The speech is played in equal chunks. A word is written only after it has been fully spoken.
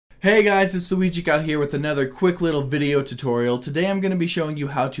Hey guys, it's Luigi out here with another quick little video tutorial. Today I'm going to be showing you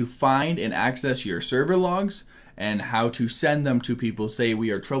how to find and access your server logs and how to send them to people. Say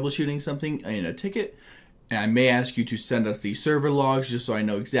we are troubleshooting something in a ticket, and I may ask you to send us the server logs just so I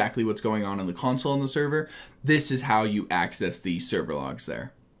know exactly what's going on in the console on the server. This is how you access the server logs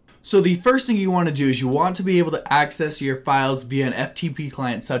there. So the first thing you want to do is you want to be able to access your files via an FTP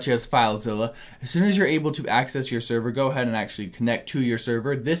client such as FileZilla. As soon as you're able to access your server, go ahead and actually connect to your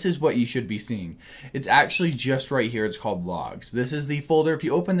server. This is what you should be seeing. It's actually just right here. It's called logs. This is the folder. If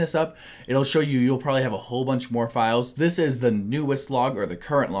you open this up, it'll show you, you'll probably have a whole bunch more files. This is the newest log or the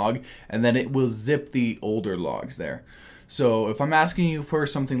current log, and then it will zip the older logs there. So if I'm asking you for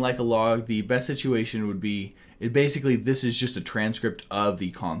something like a log, the best situation would be, this is just a transcript of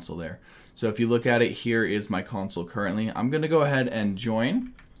the console there. So if you look at it, here is my console currently. I'm going to go ahead and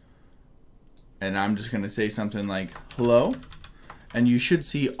join, and I'm just going to say something like hello, and you should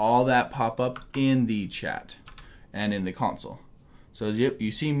see all that pop up in the chat and in the console. So yep,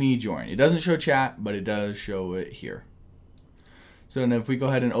 you see me join. It doesn't show chat, but it does show it here. So now if we go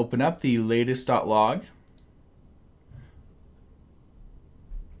ahead and open up the latest.log,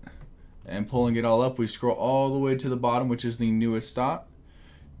 and pulling it all up, we scroll all the way to the bottom, which is the newest dot.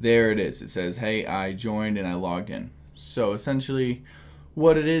 There it is. It says, hey, I joined and I logged in. So essentially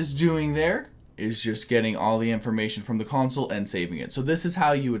what it is doing there is just getting all the information from the console and saving it. So this is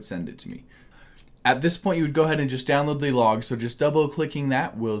how you would send it to me. At this point, you would go ahead and just download the log. So just double clicking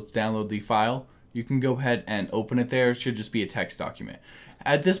that will download the file. You can go ahead and open it there. It should just be a text document.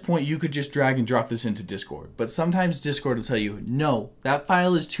 At this point, you could just drag and drop this into Discord. But sometimes Discord will tell you, no, that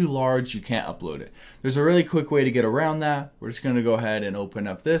file is too large, you can't upload it. There's a really quick way to get around that. We're just going to go ahead and open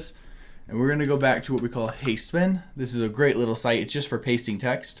up this. And we're going to go back to what we call Hastebin. This is a great little site. It's just for pasting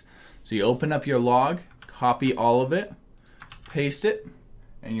text. So you open up your log, copy all of it, paste it,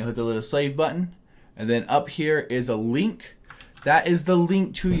 and you'll hit the little save button. And then up here is a link. That is the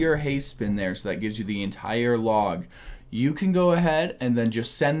link to your Hastebin there. So that gives you the entire log. You can go ahead and then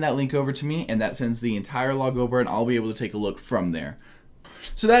just send that link over to me, and that sends the entire log over, and I'll be able to take a look from there.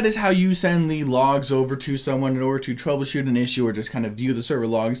 So that is how you send the logs over to someone in order to troubleshoot an issue or just kind of view the server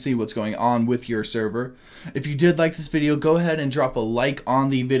logs, see what's going on with your server. If you did like this video, go ahead and drop a like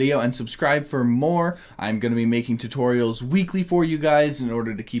on the video and subscribe for more. I'm going to be making tutorials weekly for you guys in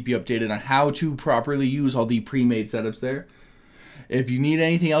order to keep you updated on how to properly use all the pre-made setups there. If you need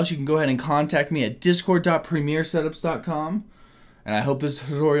anything else, you can go ahead and contact me at discord.premiersetups.com. And I hope this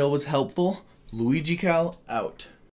tutorial was helpful. Luigi Cal out.